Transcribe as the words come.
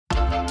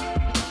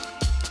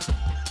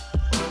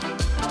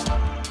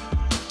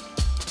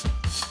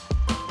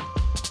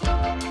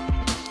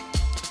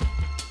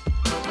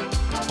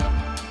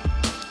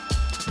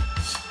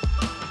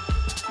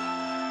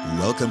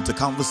Welcome to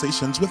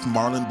Conversations with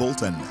Marlon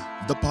Bolton,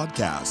 the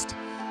podcast.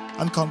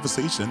 On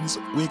Conversations,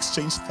 we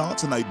exchange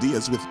thoughts and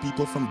ideas with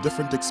people from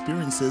different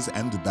experiences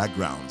and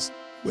backgrounds,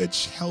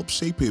 which help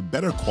shape a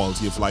better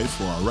quality of life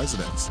for our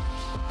residents.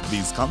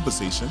 These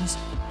conversations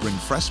bring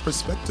fresh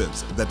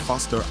perspectives that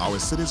foster our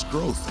city's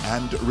growth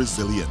and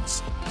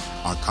resilience.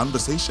 Our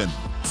conversation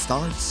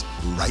starts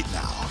right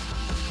now.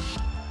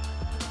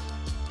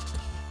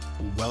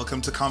 Welcome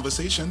to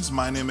Conversations.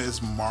 My name is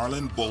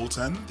Marlon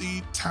Bolton,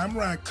 the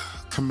Tamarack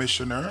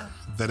Commissioner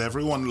that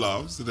everyone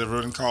loves, that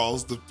everyone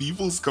calls the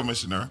People's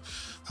Commissioner.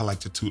 I like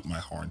to toot my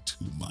horn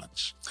too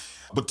much.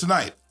 But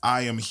tonight,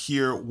 I am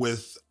here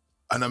with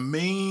an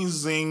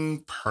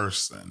amazing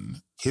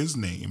person. His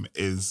name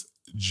is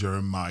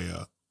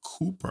Jeremiah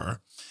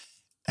Cooper,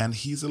 and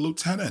he's a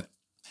lieutenant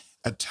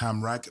at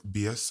Tamarack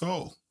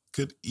BSO.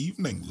 Good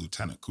evening,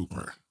 Lieutenant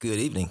Cooper. Good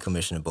evening,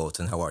 Commissioner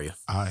Bolton. How are you?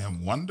 I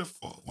am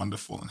wonderful,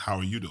 wonderful. And how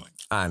are you doing?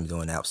 I'm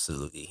doing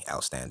absolutely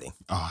outstanding.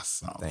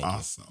 Awesome, Thank you.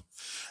 awesome.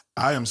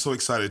 I am so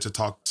excited to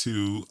talk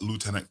to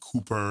Lieutenant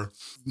Cooper,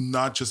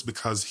 not just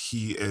because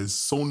he is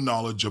so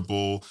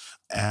knowledgeable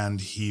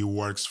and he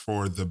works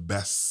for the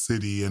best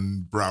city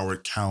in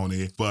Broward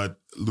County,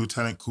 but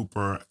Lieutenant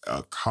Cooper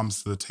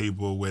comes to the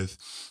table with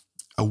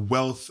a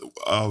wealth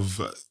of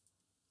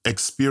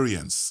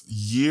experience,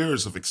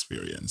 years of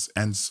experience.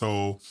 And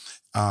so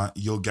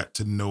you'll get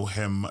to know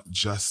him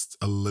just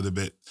a little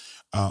bit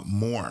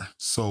more.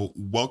 So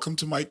welcome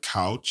to my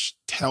couch.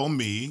 Tell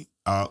me,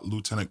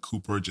 Lieutenant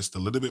Cooper, just a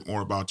little bit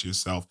more about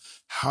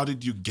yourself. How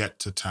did you get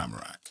to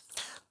Tamarack?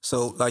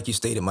 So, like you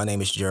stated, my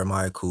name is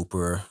Jeremiah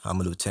Cooper.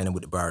 I'm a lieutenant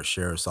with the Broward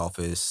Sheriff's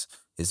Office,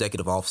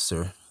 executive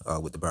officer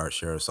with the Broward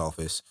Sheriff's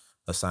Office,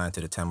 assigned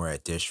to the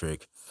Tamarack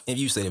District. And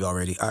you stated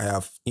already, I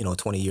have,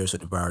 20 years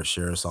with the Broward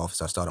Sheriff's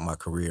Office. I started my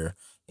career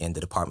in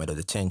the Department of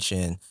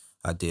Detention.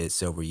 I did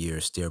several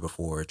years there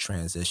before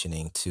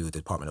transitioning to the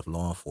Department of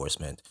Law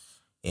Enforcement.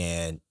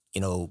 And,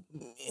 in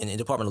the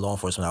Department of Law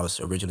Enforcement, I was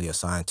originally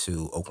assigned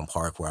to Oakland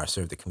Park, where I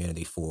served the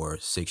community for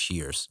 6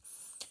 years.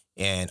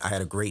 And I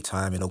had a great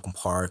time in Oakland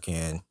Park,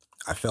 and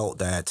I felt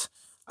that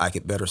I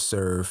could better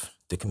serve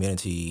the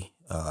community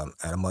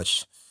at a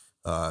much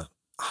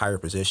higher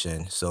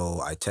position. So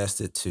I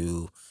tested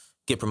to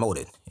get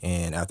promoted.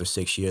 And after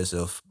 6 years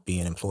of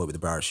being employed with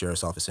the Broward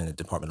Sheriff's Office in the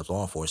Department of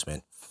Law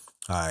Enforcement,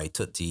 I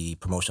took the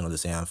promotional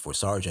exam for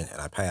sergeant,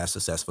 and I passed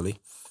successfully.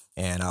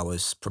 And I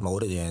was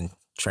promoted and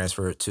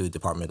transferred to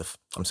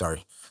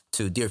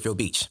to Deerfield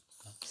Beach.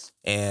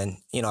 And,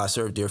 I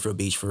served Deerfield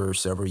Beach for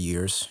several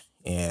years.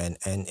 And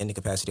in the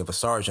capacity of a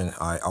sergeant,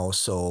 I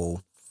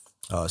also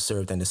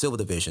served in the civil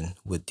division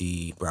with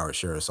the Broward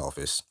Sheriff's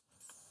Office.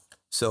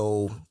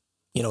 So,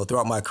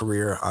 throughout my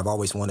career, I've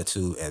always wanted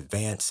to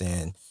advance,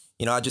 and,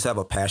 I just have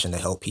a passion to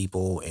help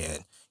people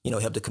and,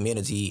 help the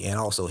community and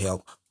also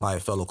help my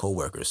fellow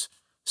coworkers.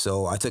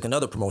 So I took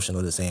another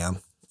promotional exam,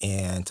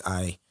 and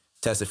I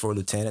tested for a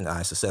lieutenant.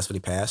 I successfully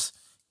passed,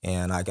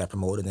 and I got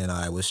promoted, and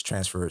I was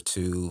transferred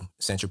to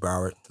Central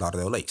Broward,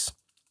 Lauderdale Lakes.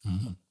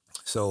 Mm-hmm.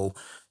 So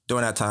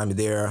during that time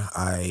there,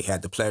 I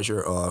had the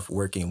pleasure of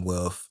working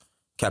with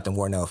Captain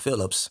Warnell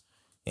Phillips.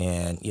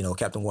 And,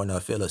 Captain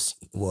Warnell Phillips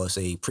was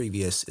a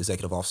previous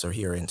executive officer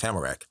here in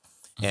Tamarack.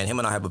 And him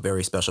and I have a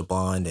very special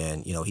bond,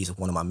 and, he's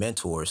one of my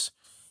mentors.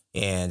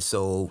 And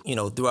so,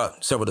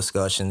 throughout several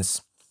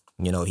discussions,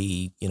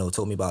 he,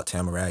 told me about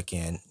Tamarack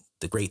and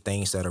the great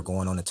things that are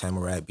going on in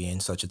Tamarack, being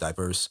such a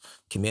diverse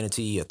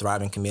community, a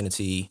thriving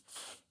community.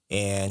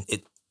 And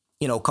it,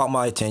 caught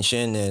my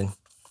attention, and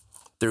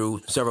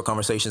through several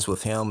conversations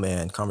with him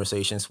and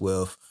conversations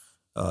with,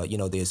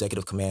 the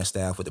executive command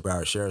staff with the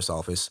Broward Sheriff's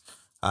Office,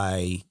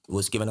 I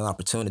was given an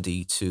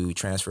opportunity to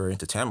transfer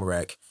into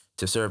Tamarack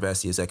to serve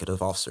as the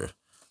executive officer,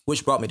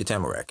 which brought me to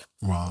Tamarack.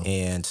 Wow.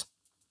 And,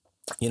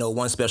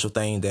 one special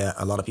thing that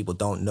a lot of people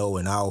don't know,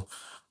 and I'll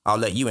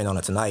let you in on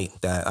it tonight,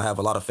 that I have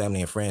a lot of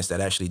family and friends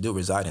that actually do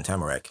reside in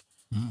Tamarack.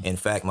 Mm. In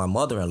fact, my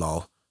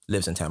mother-in-law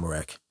lives in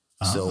Tamarack.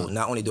 Uh-huh. So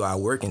not only do I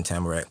work in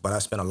Tamarack, but I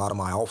spend a lot of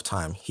my off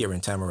time here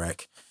in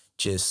Tamarack,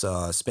 just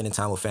spending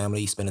time with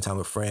family, spending time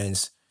with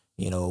friends,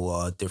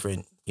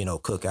 different,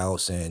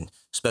 cookouts and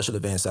special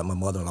events at my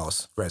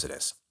mother-in-law's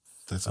residence.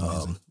 That's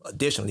amazing.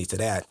 Additionally to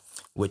that,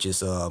 which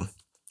is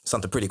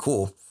something pretty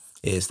cool,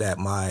 is that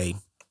my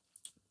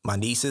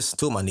nieces,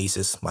 two of my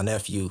nieces, my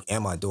nephew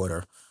and my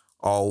daughter,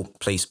 all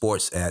play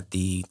sports at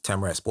the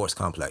Tamarack Sports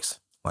Complex.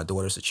 My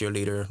daughter's a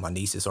cheerleader, my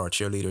nieces are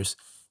cheerleaders,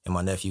 and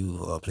my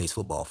nephew plays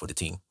football for the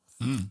team.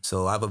 Mm.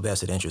 So I have a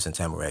vested interest in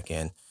Tamarack,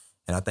 and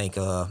I think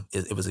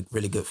it was a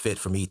really good fit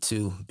for me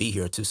to be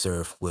here to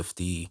serve with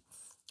the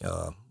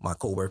my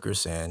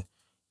coworkers and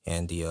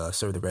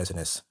serve the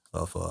residents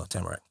of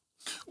Tamarack.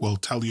 Well,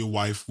 tell your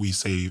wife we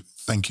say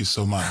thank you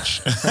so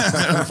much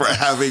for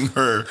having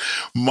her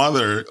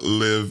mother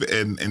live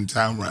in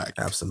Tamarack.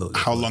 Absolutely.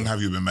 How long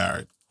have you been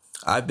married?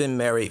 I've been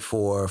married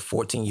for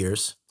 14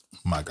 years.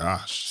 My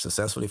gosh.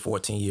 Successfully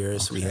 14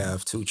 years. Okay. We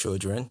have 2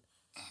 children.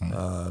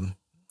 Mm-hmm.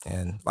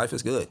 And life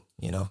is good,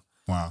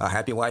 Wow. A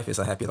happy wife is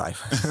a happy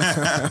life.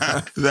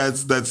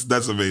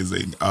 That's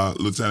amazing.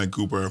 Lieutenant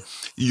Cooper,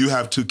 you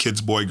have 2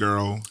 kids, boy,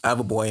 girl. I have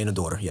a boy and a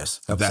daughter.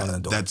 Yes. I have a son and a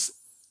daughter. That's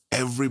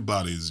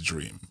everybody's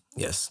dream.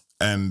 Yes.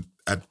 And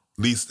at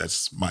least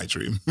that's my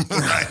dream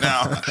right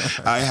now.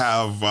 I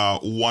have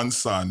 1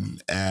 son,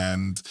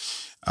 and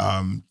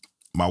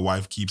my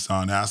wife keeps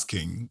on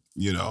asking,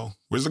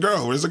 where's the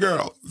girl? Where's the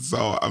girl?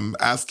 So I'm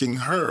asking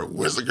her,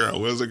 where's the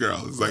girl? Where's the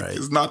girl? It's like,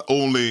 It's not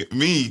only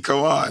me.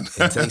 Come on.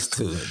 It takes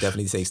 2. It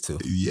definitely takes 2.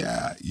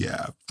 Yeah.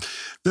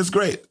 That's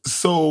great.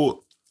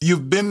 So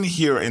you've been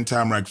here in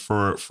Tamarack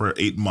for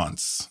 8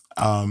 months.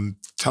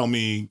 Tell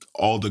me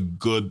all the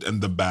good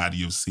and the bad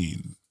you've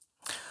seen.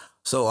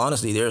 So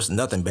honestly, there's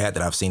nothing bad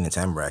that I've seen in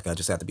Tamarack. I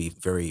just have to be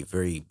very,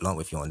 very blunt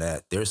with you on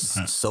that. There's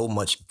so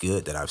much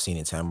good that I've seen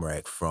in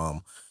Tamarack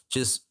from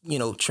just,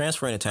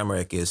 transferring to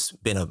Tamarack has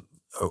been a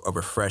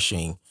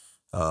refreshing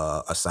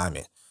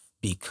assignment,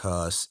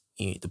 because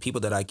the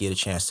people that I get a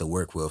chance to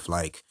work with,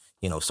 like,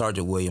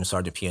 Sergeant Williams,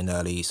 Sergeant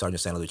Pianelli,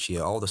 Sergeant Santa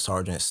Lucia, all the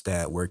sergeants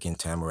that work in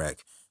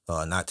Tamarack,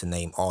 not to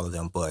name all of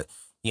them, but,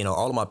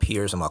 all of my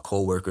peers and my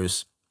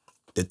coworkers,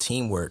 the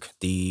teamwork,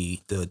 the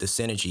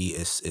synergy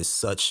is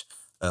such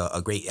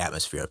a great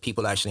atmosphere.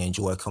 People actually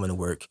enjoy coming to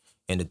work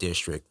in the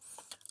district.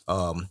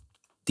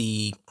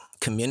 The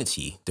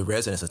community, the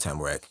residents of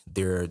Tamarack,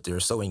 they're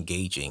so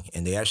engaging,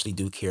 and they actually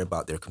do care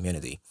about their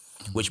community,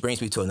 which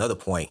brings me to another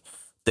point.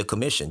 The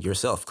commission,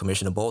 yourself,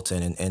 Commissioner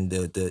Bolton, and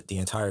the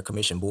entire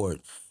commission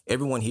board,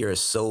 everyone here is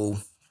so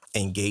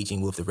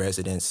engaging with the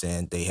residents,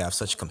 and they have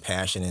such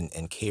compassion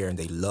and care, and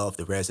they love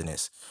the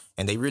residents,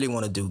 and they really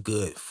want to do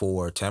good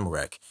for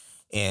Tamarack.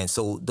 And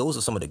so those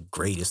are some of the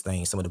greatest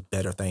things, some of the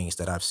better things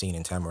that I've seen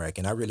in Tamarack,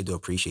 and I really do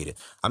appreciate it.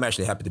 I'm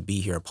actually happy to be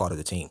here, a part of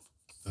the team.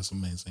 That's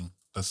amazing.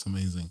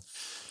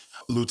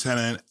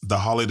 Lieutenant, the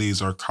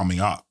holidays are coming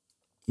up.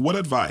 What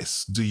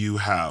advice do you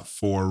have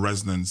for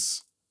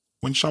residents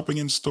when shopping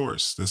in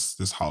stores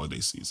this holiday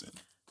season?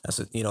 That's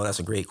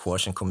a great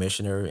question,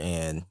 Commissioner.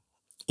 And,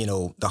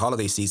 the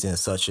holiday season is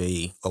such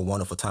a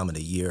wonderful time of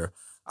the year.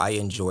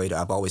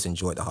 I've always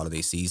enjoyed the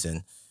holiday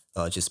season.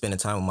 Just spending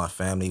time with my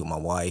family, with my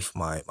wife,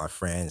 my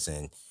friends,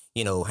 and,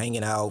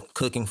 hanging out,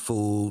 cooking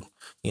food,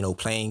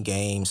 playing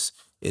games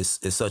is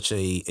such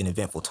an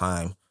eventful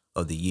time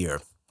of the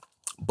year.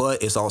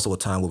 But it's also a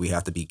time where we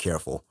have to be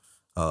careful.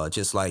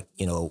 Just like,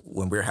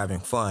 when we're having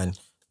fun,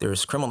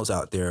 there's criminals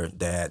out there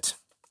that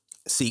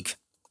seek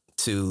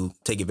to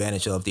take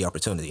advantage of the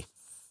opportunity.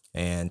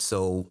 And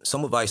so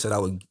some advice that I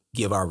would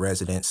give our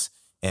residents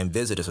and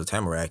visitors of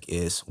Tamarack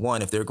is,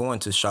 one, if they're going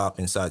to shop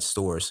inside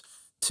stores,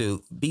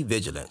 to be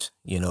vigilant.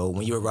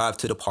 When you arrive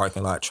to the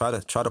parking lot, try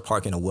to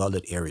park in a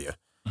well-lit area.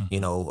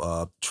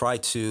 Try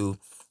to,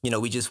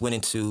 we just went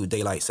into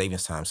daylight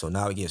savings time, so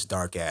now it gets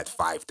dark at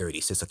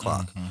 5:30, 6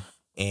 o'clock.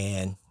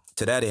 And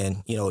to that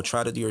end,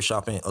 try to do your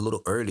shopping a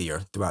little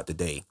earlier throughout the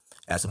day,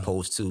 as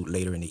opposed to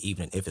later in the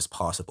evening, if it's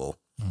possible.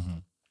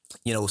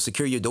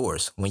 Secure your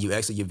doors. When you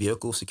exit your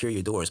vehicle, secure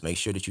your doors. Make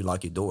sure that you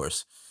lock your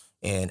doors.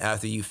 And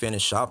after you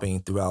finish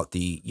shopping throughout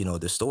the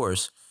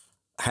stores,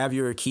 have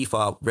your key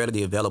fob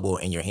readily available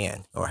in your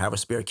hand, or have a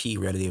spare key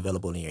readily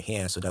available in your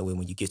hand, so that way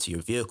when you get to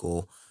your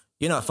vehicle,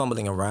 you're not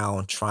fumbling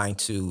around trying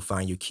to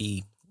find your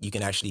key. You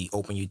can actually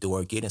open your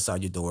door, get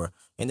inside your door,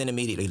 and then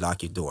immediately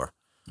lock your door.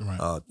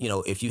 Right.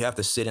 If you have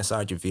to sit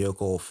inside your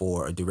vehicle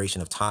for a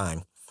duration of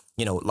time,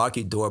 lock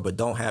your door, but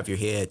don't have your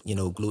head,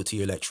 glued to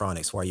your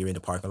electronics while you're in the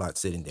parking lot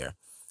sitting there.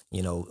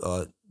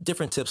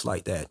 Different tips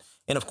like that.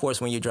 And of course,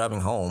 when you're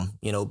driving home,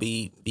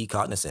 be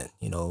cognizant,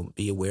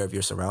 be aware of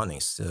your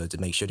surroundings to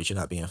make sure that you're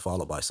not being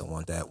followed by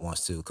someone that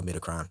wants to commit a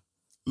crime.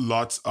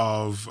 Lots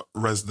of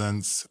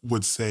residents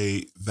would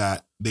say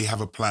that they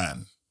have a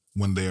plan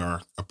when they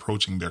are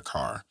approaching their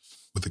car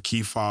with a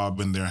key fob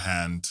in their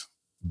hand,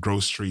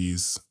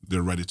 groceries,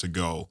 they're ready to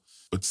go.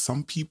 But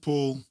some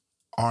people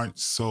aren't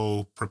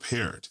so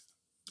prepared.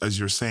 As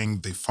you're saying,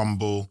 they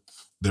fumble,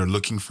 they're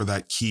looking for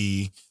that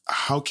key.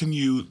 How can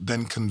you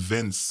then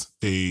convince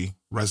a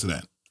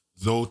resident,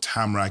 though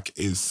Tamarack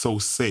is so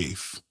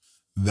safe,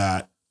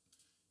 that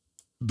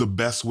the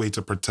best way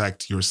to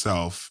protect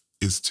yourself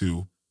is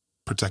to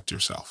protect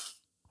yourself?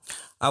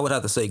 I would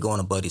have to say go on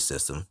a buddy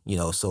system.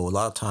 So a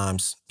lot of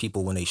times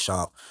people, when they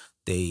shop,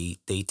 they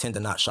tend to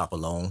not shop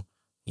alone.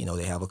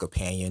 They have a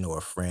companion or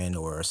a friend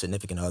or a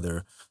significant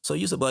other. So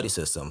use a buddy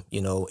system.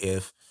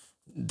 If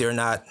they're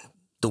not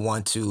the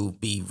one to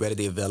be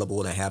readily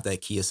available and have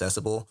that key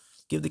accessible,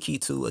 give the key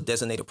to a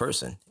designated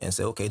person and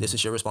say, okay, this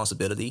is your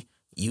responsibility.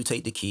 You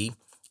take the key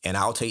and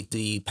I'll take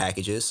the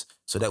packages.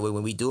 So that way,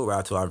 when we do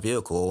arrive to our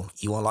vehicle,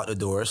 you unlock the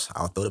doors,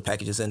 I'll throw the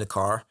packages in the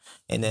car,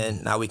 and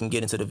then now we can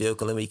get into the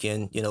vehicle and we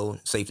can,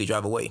 safely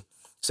drive away.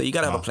 So you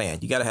got to have a plan.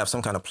 You got to have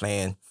some kind of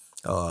plan,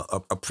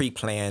 a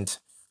pre-planned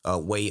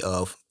way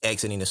of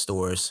exiting the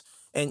stores,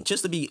 and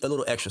just to be a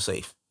little extra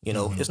safe.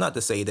 It's not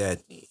to say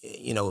that,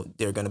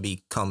 they're going to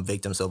become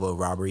victims of a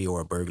robbery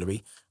or a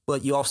burglary,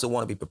 but you also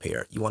want to be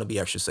prepared. You want to be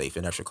extra safe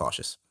and extra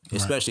cautious,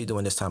 especially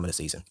during this time of the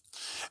season.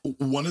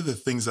 One of the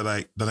things that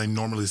I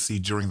normally see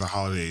during the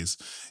holidays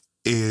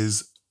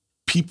is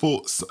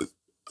people,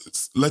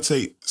 let's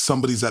say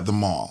somebody's at the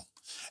mall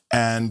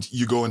and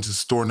you go into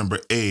store number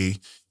A,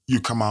 you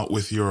come out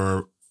with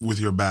your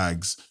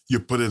bags, you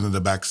put it in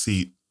the back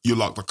seat, you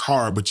lock the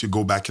car, but you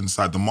go back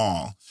inside the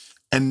mall.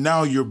 And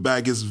now your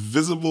bag is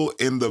visible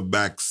in the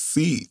back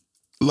seat.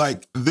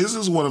 Like, this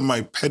is one of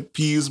my pet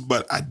peeves,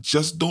 but I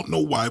just don't know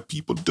why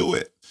people do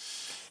it.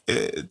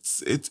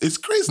 It's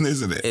crazy,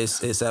 isn't it?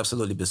 It's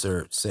absolutely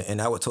absurd,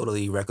 and I would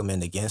totally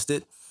recommend against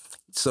it.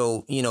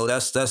 So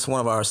that's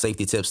one of our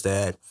safety tips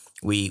that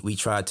we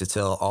try to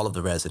tell all of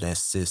the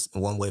residents. Is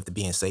one way of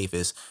being safe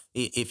is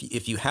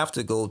if you have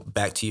to go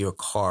back to your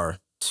car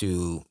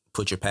to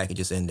put your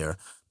packages in there,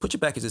 put your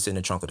packages in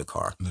the trunk of the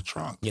car. In the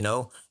trunk.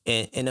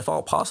 And if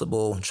all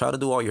possible, try to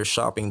do all your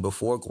shopping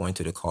before going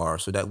to the car,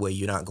 so that way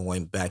you're not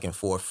going back and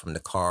forth from the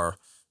car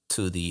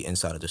to the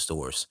inside of the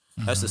stores.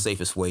 That's the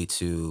safest way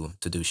to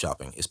do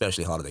shopping,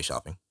 especially holiday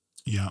shopping.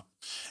 Yeah.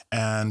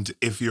 And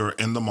if you're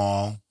in the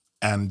mall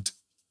and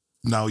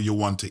now you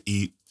want to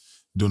eat,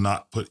 do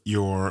not put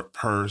your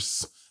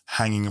purse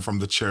hanging from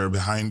the chair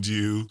behind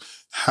you.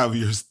 Have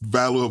your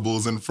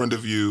valuables in front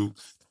of you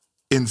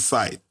in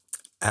sight.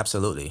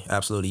 Absolutely.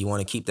 Absolutely. You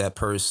want to keep that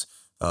purse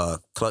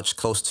clutched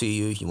close to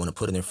you. You want to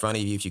put it in front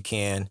of you if you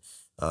can.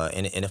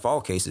 And if all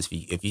cases,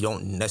 if you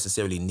don't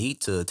necessarily need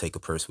to take a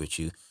purse with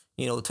you,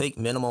 take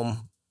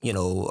minimum,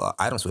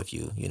 items with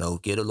you.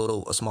 Get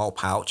a small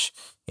pouch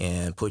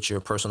and put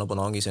your personal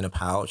belongings in a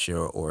pouch,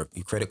 or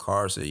your credit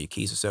cards or your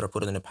keys, etc.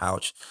 Put it in a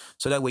pouch,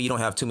 so that way you don't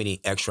have too many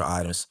extra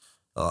items,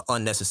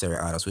 unnecessary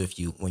items with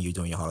you when you're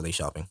doing your holiday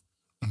shopping.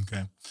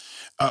 Okay.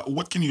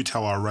 What can you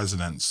tell our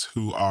residents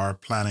who are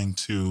planning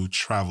to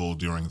travel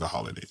during the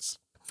holidays?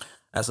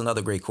 That's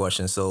another great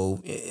question.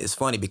 So it's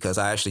funny because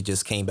I actually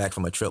just came back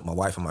from a trip, my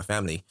wife and my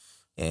family,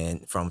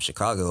 and from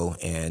Chicago,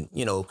 and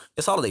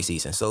it's holiday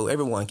season, so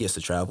everyone gets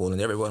to travel and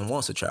everyone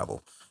wants to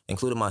travel,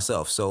 including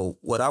myself. So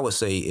what I would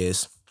say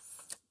is,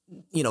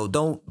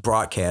 don't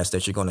broadcast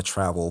that you're going to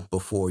travel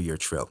before your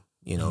trip.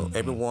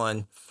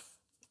 Everyone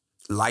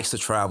likes to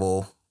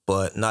travel,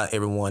 but not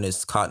everyone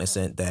is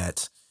cognizant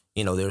that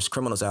there's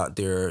criminals out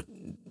there.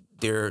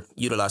 They're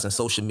utilizing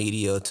social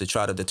media to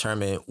try to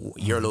determine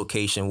your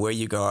location, where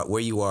you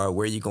are,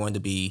 where you're going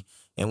to be,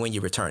 and when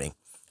you're returning.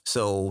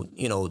 So,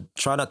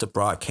 try not to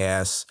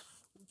broadcast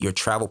your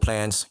travel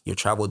plans, your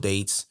travel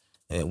dates,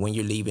 and when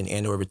you're leaving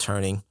and or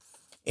returning.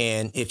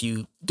 And if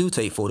you do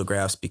take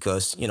photographs,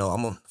 because,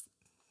 I'm a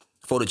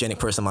photogenic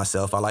person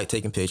myself, I like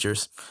taking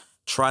pictures.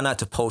 Try not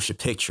to post your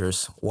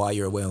pictures while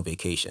you're away on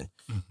vacation.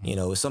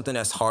 It's something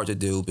that's hard to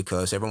do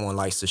because everyone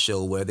likes to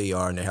show where they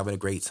are and they're having a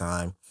great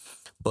time.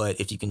 But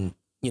if you can,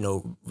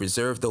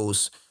 reserve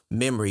those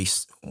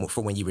memories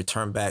for when you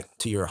return back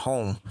to your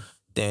home,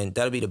 then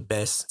that'll be the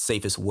best,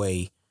 safest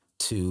way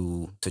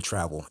to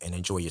travel and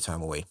enjoy your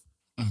time away.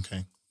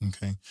 Okay.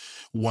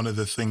 One of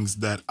the things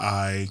that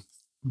I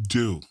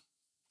do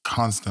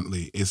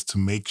constantly is to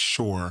make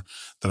sure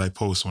that I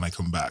post when I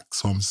come back.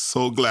 So I'm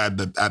so glad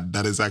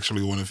that is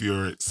actually one of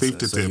your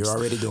safety So tips. you're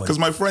already doing it. Because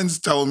my friends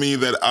tell me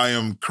that I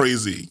am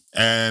crazy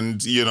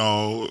and,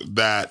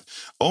 that,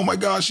 oh my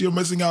gosh, you're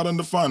missing out on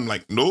the fun.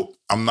 Like, nope,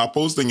 I'm not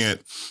posting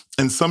it.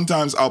 And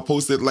sometimes I'll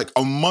post it like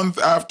a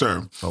month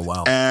after. Oh,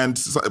 wow. And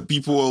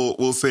people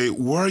will say,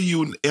 where are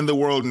you in the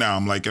world now?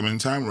 I'm like, I'm in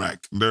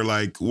Tamarack. They're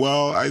like,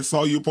 well, I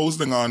saw you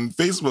posting on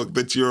Facebook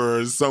that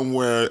you're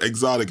somewhere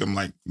exotic. I'm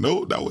like,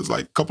 no, that was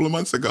like a couple of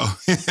months ago.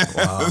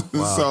 Wow.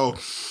 So,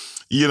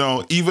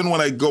 even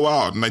when I go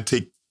out and I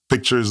take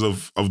pictures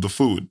of the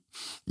food,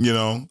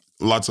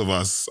 lots of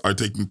us are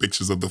taking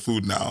pictures of the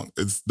food now.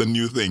 It's the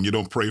new thing. You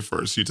don't pray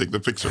first. You take the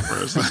picture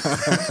first.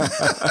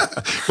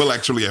 Well,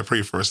 actually, I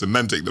pray first and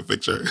then take the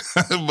picture.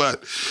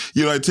 But,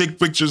 I take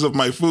pictures of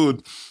my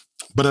food,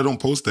 but I don't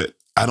post it.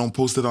 I don't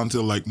post it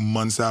until like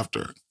months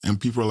after.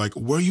 And people are like,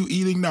 where are you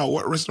eating now?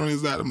 What restaurant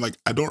is that? I'm like,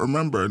 I don't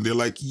remember. And they're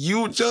like,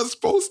 you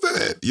just posted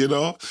it,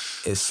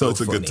 It's it's funny.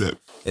 a good tip.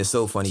 It's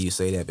so funny you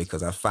say that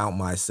because I found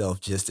myself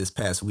just this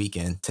past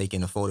weekend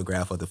taking a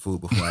photograph of the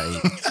food before I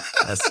ate.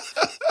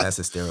 That's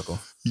hysterical.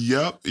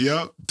 Yep.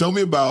 Tell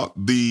me about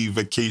the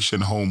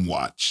Vacation Home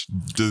Watch.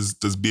 Does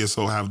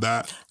BSO have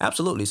that?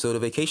 Absolutely. So the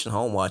Vacation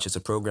Home Watch is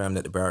a program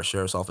that the Broward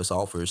Sheriff's Office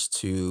offers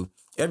to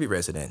every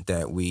resident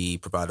that we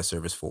provide a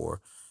service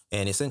for.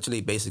 And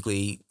essentially,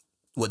 basically,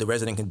 what the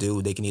resident can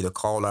do, they can either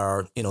call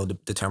our,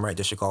 the Tamarack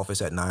District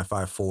Office at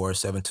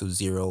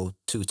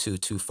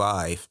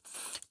 954-720-2225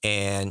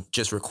 and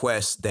just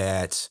request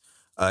that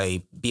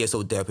a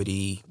BSO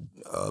deputy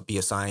be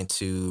assigned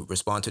to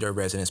respond to their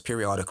residents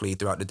periodically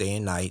throughout the day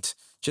and night,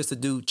 just to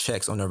do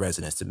checks on their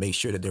residents to make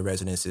sure that their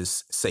residence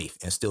is safe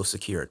and still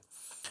secured.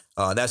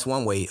 That's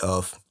one way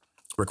of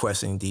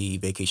requesting the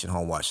Vacation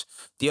Home Watch.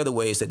 The other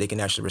way is that they can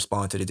actually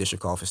respond to the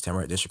district office,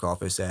 Tamarack District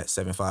Office at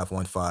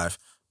 7515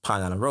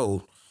 Pine Island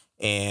Road,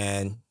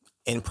 and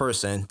in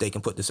person, they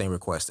can put the same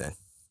request in.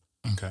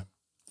 Okay.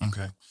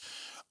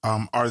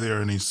 Are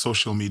there any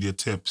social media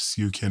tips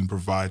you can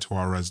provide to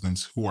our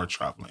residents who are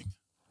traveling?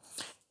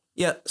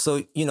 Yeah,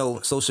 so,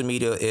 social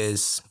media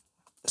is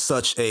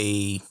such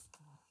a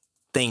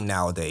thing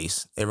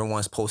nowadays.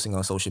 Everyone's posting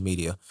on social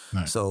media.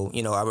 Right. So,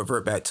 I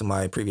revert back to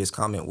my previous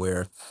comment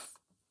where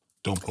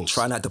Don't post.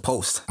 try not to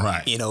post,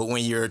 Right.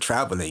 when you're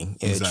traveling.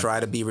 Exactly. Try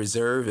to be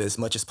reserved as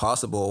much as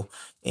possible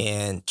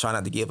and try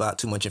not to give out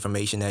too much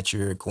information that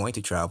you're going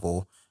to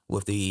travel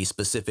with the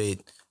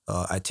specific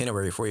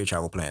itinerary for your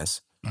travel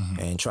plans.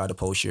 And try to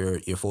post your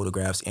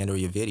photographs and or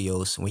your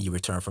videos when you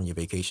return from your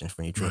vacation,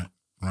 from your trip.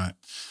 Right.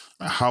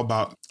 How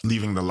about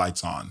leaving the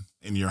lights on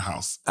in your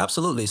house?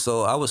 Absolutely.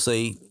 So I would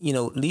say,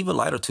 leave a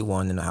light or two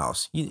on in the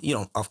house. You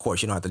don't, of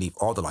course, you don't have to leave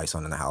all the lights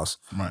on in the house.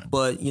 Right.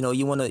 But you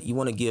want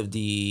to give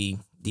the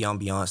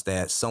ambiance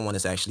that someone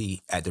is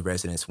actually at the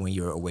residence when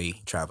you're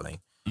away traveling.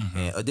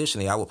 And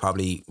additionally, I would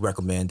probably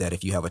recommend that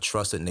if you have a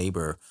trusted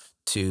neighbor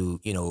to,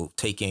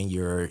 take in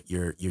your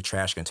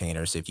trash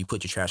containers. If you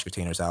put your trash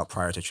containers out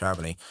prior to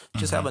traveling,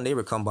 just have a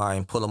neighbor come by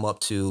and pull them up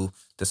to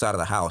the side of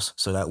the house.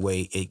 So that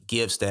way it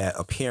gives that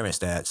appearance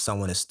that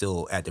someone is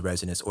still at the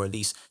residence, or at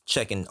least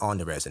checking on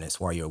the residence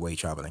while you're away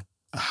traveling.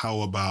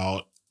 How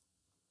about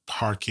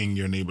parking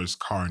your neighbor's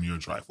car in your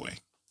driveway?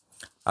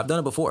 I've done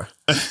it before.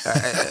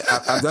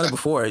 I've done it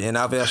before, and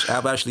I've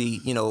actually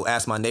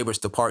asked my neighbors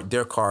to park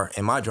their car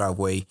in my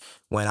driveway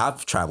when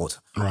I've traveled,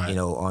 Right.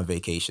 On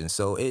vacation.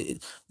 So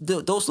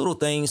those little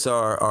things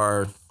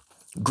are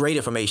great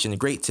information,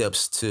 great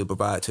tips to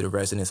provide to the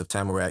residents of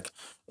Tamarack,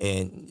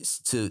 and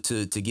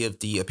to give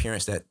the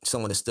appearance that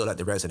someone is still at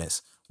the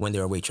residence when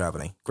they're away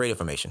traveling. Great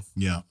information.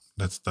 Yeah,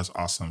 that's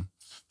awesome.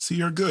 See,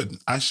 you're good.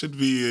 I should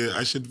be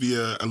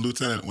a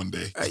lieutenant one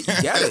day. You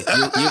got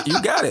it.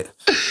 You got it.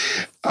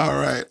 All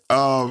right.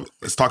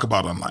 Let's talk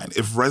about online.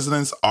 If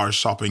residents are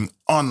shopping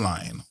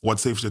online,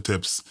 what safety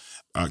tips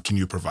can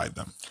you provide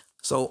them?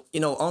 So,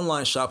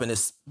 online shopping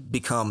has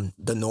become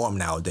the norm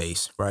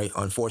nowadays, right?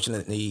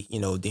 Unfortunately,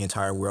 the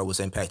entire world was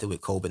impacted with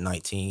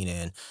COVID-19,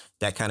 and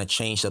that kind of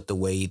changed up the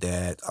way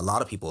that a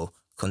lot of people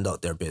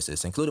conduct their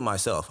business, including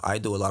myself. I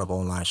do a lot of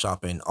online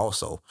shopping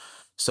also.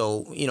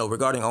 So,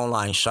 regarding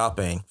online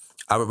shopping,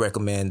 I would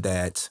recommend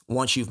that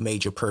once you've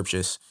made your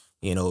purchase,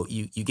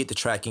 you get the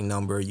tracking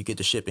number, you get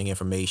the shipping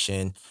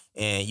information,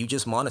 and you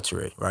just monitor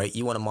it, right?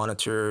 You want to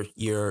monitor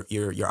your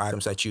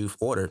items that you've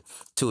ordered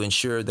to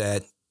ensure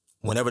that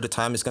whenever the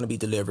time is going to be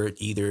delivered,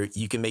 either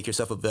you can make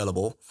yourself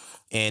available,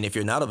 and if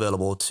you're not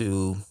available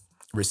to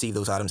receive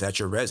those items at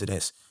your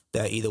residence,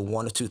 that either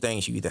one or two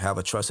things: you either have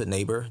a trusted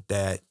neighbor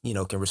that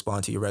can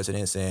respond to your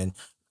residence and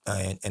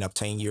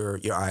obtain your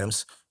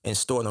items and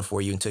store them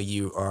for you until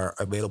you are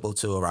available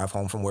to arrive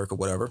home from work or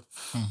whatever.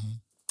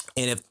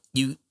 And if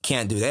you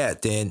can't do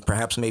that, then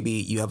perhaps maybe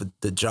you have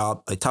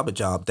a type of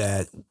job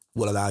that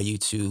will allow you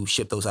to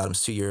ship those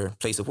items to your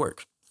place of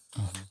work.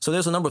 So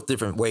there's a number of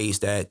different ways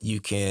that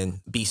you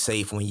can be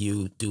safe when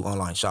you do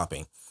online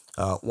shopping.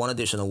 One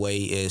additional way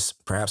is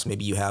perhaps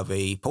maybe you have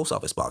a post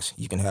office box.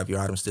 You can have your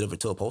items delivered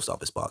to a post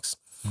office box.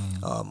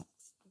 An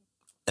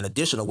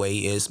additional way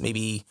is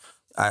maybe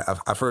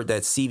I've heard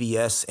that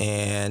CVS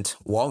and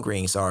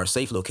Walgreens are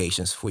safe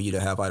locations for you to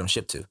have items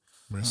shipped to.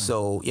 Really?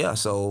 So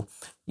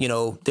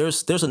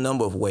there's a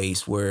number of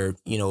ways where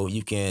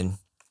you can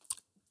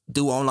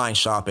do online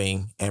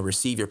shopping and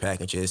receive your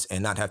packages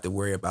and not have to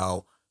worry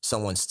about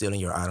someone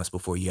stealing your items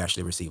before you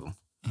actually receive them.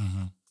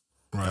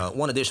 Right.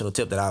 One additional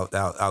tip that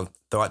I'll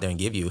throw out there and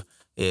give you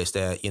is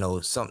that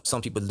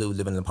some people do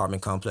live in an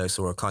apartment complex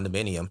or a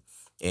condominium,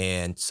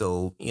 and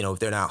so if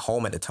they're not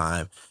home at the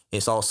time,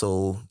 it's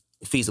also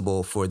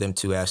feasible for them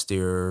to ask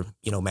their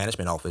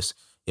management office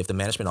if the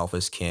management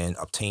office can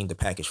obtain the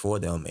package for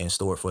them and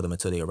store it for them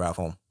until they arrive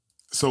home.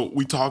 So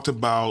we talked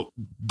about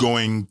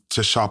going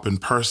to shop in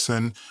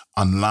person,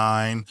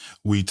 online.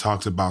 We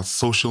talked about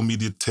social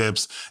media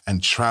tips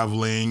and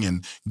traveling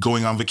and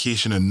going on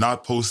vacation and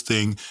not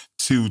posting,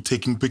 to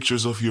taking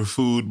pictures of your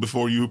food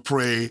before you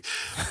pray.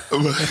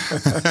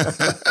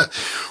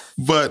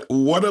 But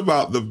what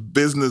about the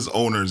business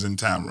owners in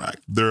Tamarack?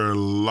 There are a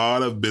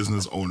lot of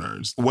business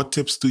owners. What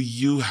tips do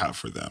you have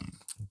for them?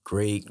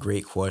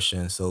 Great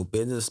question. So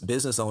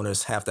business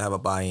owners have to have a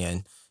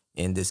buy-in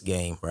in this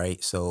game,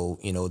 right? So,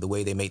 the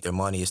way they make their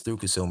money is through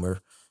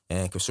consumer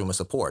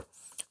support.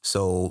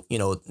 So,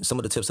 some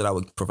of the tips that I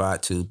would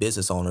provide to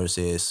business owners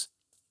is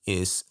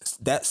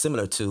that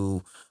similar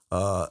to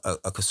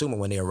a consumer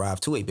when they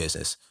arrive to a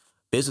business.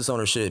 Business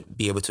owners should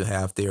be able to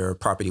have their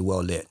property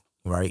well lit,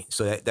 right?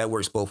 So that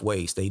works both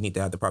ways. They need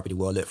to have the property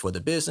well lit for the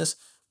business,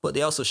 but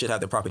they also should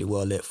have the property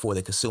well lit for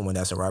the consumer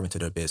that's arriving to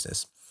their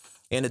business.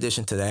 In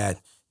addition to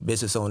that,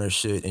 business owners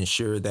should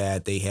ensure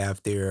that they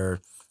have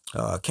their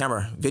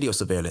camera video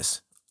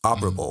surveillance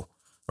operable,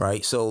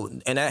 right? So,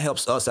 and that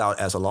helps us out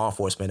as a law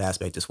enforcement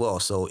aspect as well.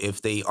 So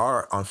if they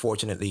are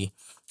unfortunately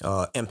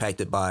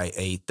impacted by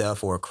a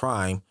theft or a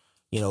crime,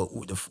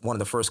 one of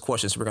the first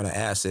questions we're going to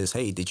ask is,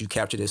 hey, did you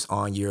capture this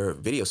on your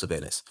video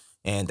surveillance?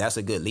 And that's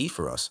a good lead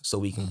for us. So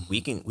we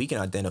can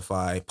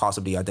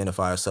possibly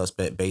identify a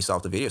suspect based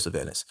off the video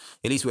surveillance.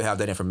 At least we have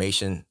that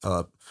information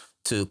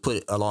to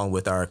put along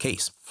with our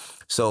case.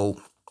 So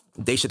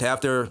they should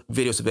have their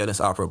video surveillance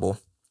operable,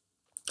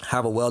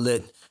 have a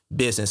well-lit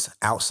business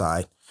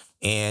outside,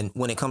 And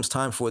when it comes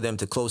time for them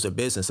to close their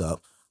business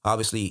up,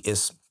 obviously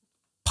it's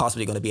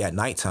possibly going to be at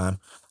nighttime.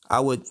 I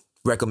would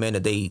recommend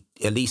that they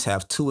at least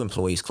have 2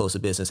 employees close the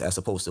business as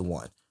opposed to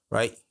 1.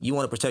 Right? You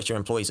want to protect your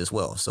employees as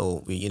well.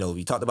 So,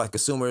 we talked about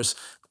consumers,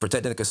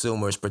 protecting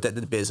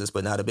the business,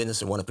 but now the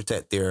business want to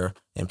protect their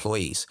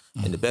employees.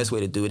 Mm-hmm. And the best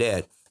way to do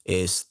that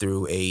is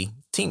through a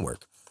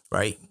teamwork,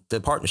 right? The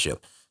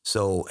partnership.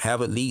 So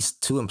have at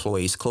least 2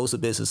 employees close the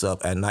business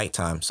up at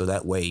nighttime. So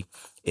that way,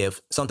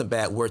 if something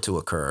bad were to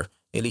occur,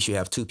 at least you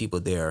have 2 people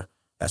there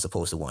as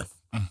opposed to 1.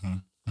 Mm-hmm.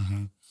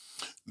 Mm-hmm.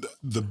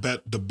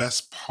 The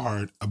best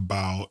part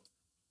about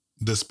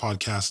this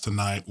podcast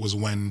tonight was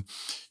when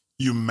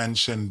you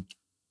mentioned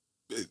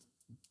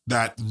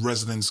that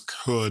residents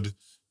could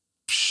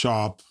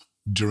shop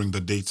during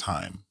the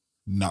daytime,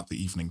 not the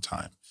evening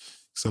time.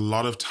 So a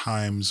lot of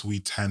times we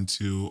tend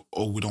to,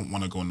 we don't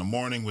want to go in the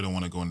morning. We don't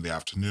want to go in the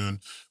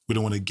afternoon. We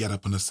don't want to get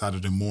up on a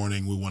Saturday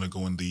morning. We want to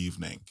go in the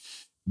evening.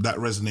 That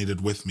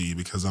resonated with me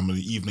because I'm an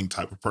evening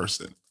type of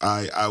person.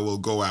 I will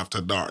go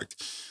after dark.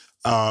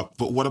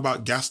 But what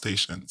about gas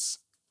stations?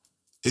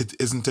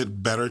 Isn't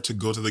it better to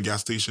go to the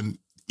gas station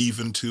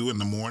even too in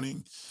the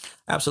morning?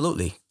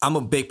 Absolutely. I'm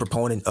a big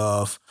proponent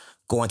of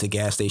going to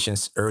gas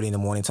stations early in the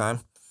morning time.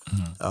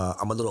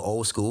 Mm-hmm. I'm a little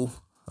old school.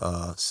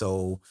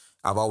 So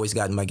I've always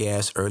gotten my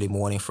gas early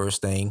morning,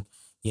 first thing,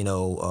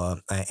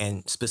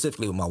 and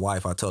specifically with my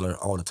wife, I tell her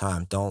all the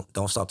time,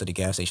 don't stop at the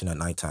gas station at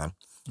nighttime.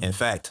 Mm-hmm. In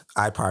fact,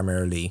 I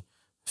primarily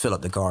fill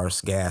up the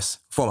car's gas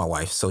for my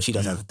wife, so she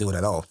doesn't have to do it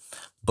at all.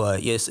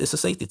 But yes, it's a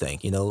safety thing.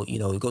 You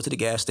go to the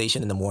gas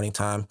station in the morning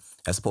time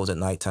as opposed to at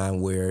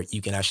nighttime where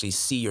you can actually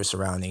see your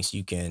surroundings.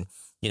 You can,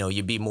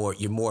 you're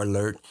more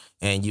alert,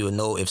 and you'll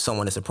know if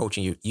someone is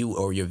approaching you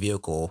or your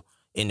vehicle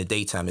in the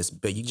daytime.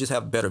 But you just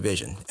have better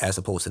vision as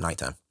opposed to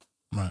nighttime.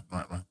 Right.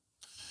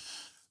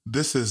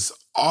 This is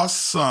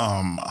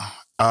awesome.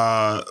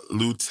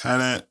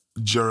 Lieutenant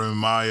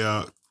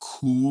Jeremiah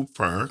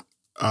Cooper.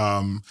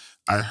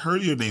 I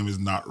heard your name is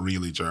not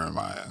really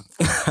Jeremiah.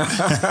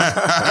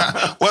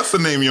 What's the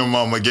name your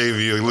mama gave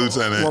you,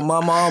 Lieutenant? Well,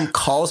 my mom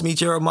calls me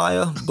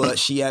Jeremiah, but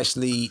she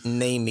actually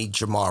named me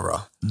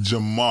Jamara.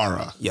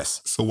 Jamara?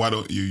 Yes. So why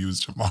don't you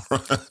use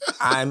Jamara?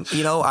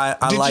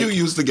 Did you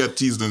used to get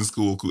teased in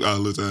school,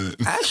 Lieutenant?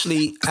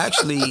 Actually,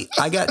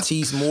 I got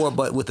teased more,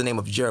 but with the name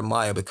of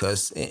Jeremiah,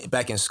 because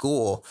back in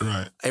school,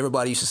 right,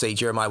 everybody used to say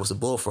Jeremiah was a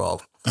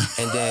bullfrog.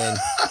 And then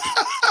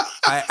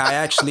I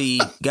actually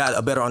got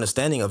a better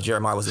understanding of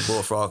Jeremiah was a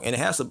bullfrog, and it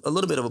has a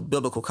little bit of a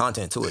biblical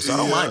content to it. So I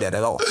don't mind that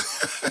at all.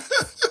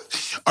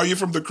 Are you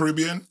from the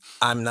Caribbean?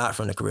 I'm not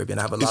from the Caribbean.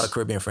 I have a lot of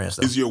Caribbean friends,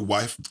 though. Is your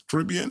wife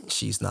Caribbean?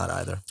 She's not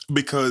either.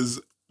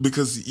 Because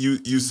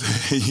you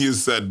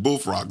said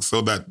bullfrog,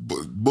 so that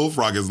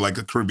bullfrog is like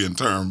a Caribbean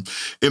term.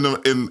 In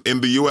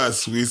the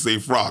U.S. we say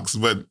frogs,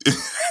 but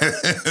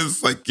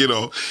it's like,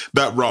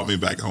 that brought me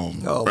back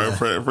home. Oh,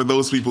 for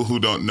those people who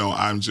don't know,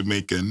 I'm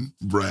Jamaican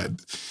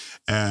bred,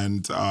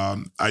 and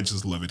I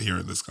just love it here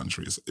in this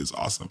country. It's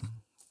awesome.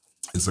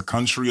 It's a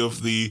country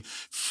of the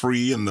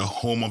free and the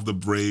home of the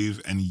brave,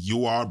 and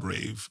you are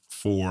brave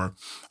for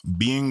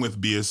being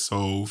with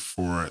BSO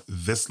for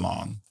this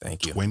long.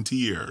 Thank you. 20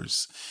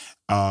 years.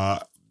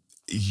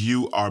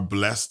 You are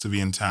blessed to be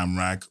in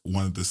Tamarack,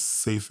 one of the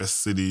safest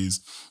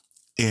cities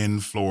in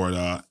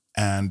Florida,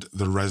 and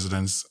the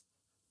residents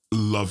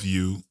love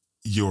you.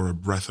 You're a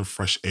breath of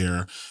fresh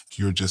air.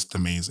 You're just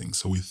amazing.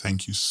 So we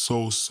thank you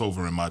so, so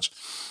very much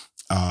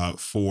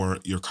for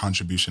your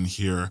contribution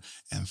here.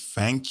 And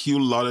thank you,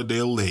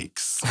 Lauderdale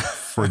Lakes,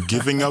 for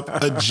giving up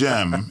a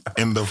gem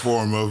in the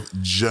form of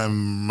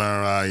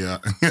Gemariah.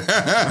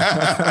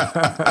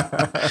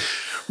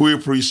 We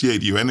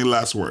appreciate you. Any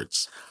last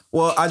words?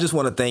 Well, I just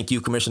want to thank you,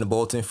 Commissioner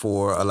Bolton,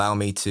 for allowing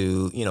me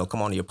to,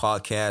 come on your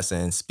podcast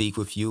and speak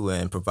with you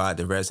and provide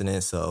the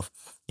residents of,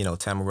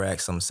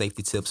 Tamarack some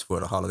safety tips for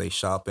the holiday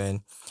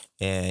shopping.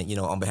 And,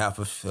 on behalf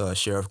of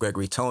Sheriff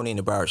Gregory Toney and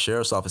the Broward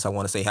Sheriff's Office, I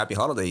want to say happy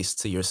holidays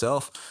to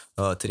yourself,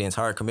 to the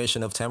entire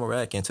commission of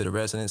Tamarack, and to the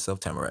residents of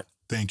Tamarack.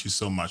 Thank you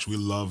so much. We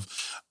love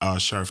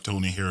Sheriff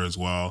Toney here as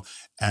well.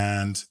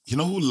 And you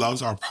know who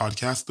loves our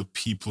podcast? The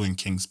people in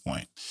Kings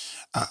Point.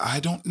 I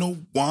don't know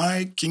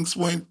why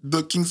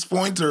the Kings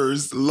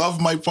Pointers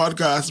love my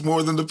podcast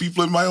more than the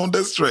people in my own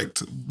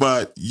district.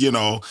 But,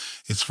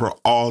 it's for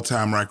all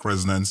Tamarack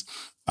residents.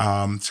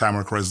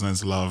 Tamarack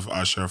residents love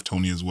Sheriff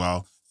Toney as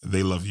well.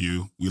 They love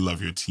you. We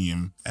love your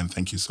team. And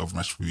thank you so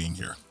much for being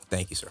here.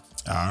 Thank you, sir.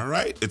 All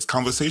right. It's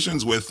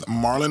Conversations with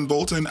Marlon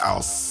Bolton.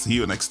 I'll see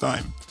you next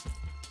time.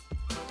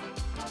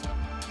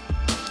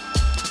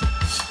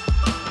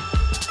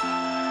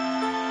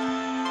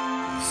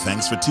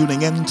 Thanks for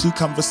tuning in to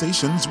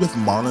Conversations with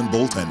Marlon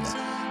Bolton.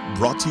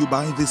 Brought to you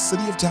by the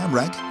City of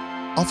Tamarack,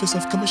 Office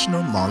of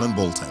Commissioner Marlon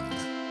Bolton.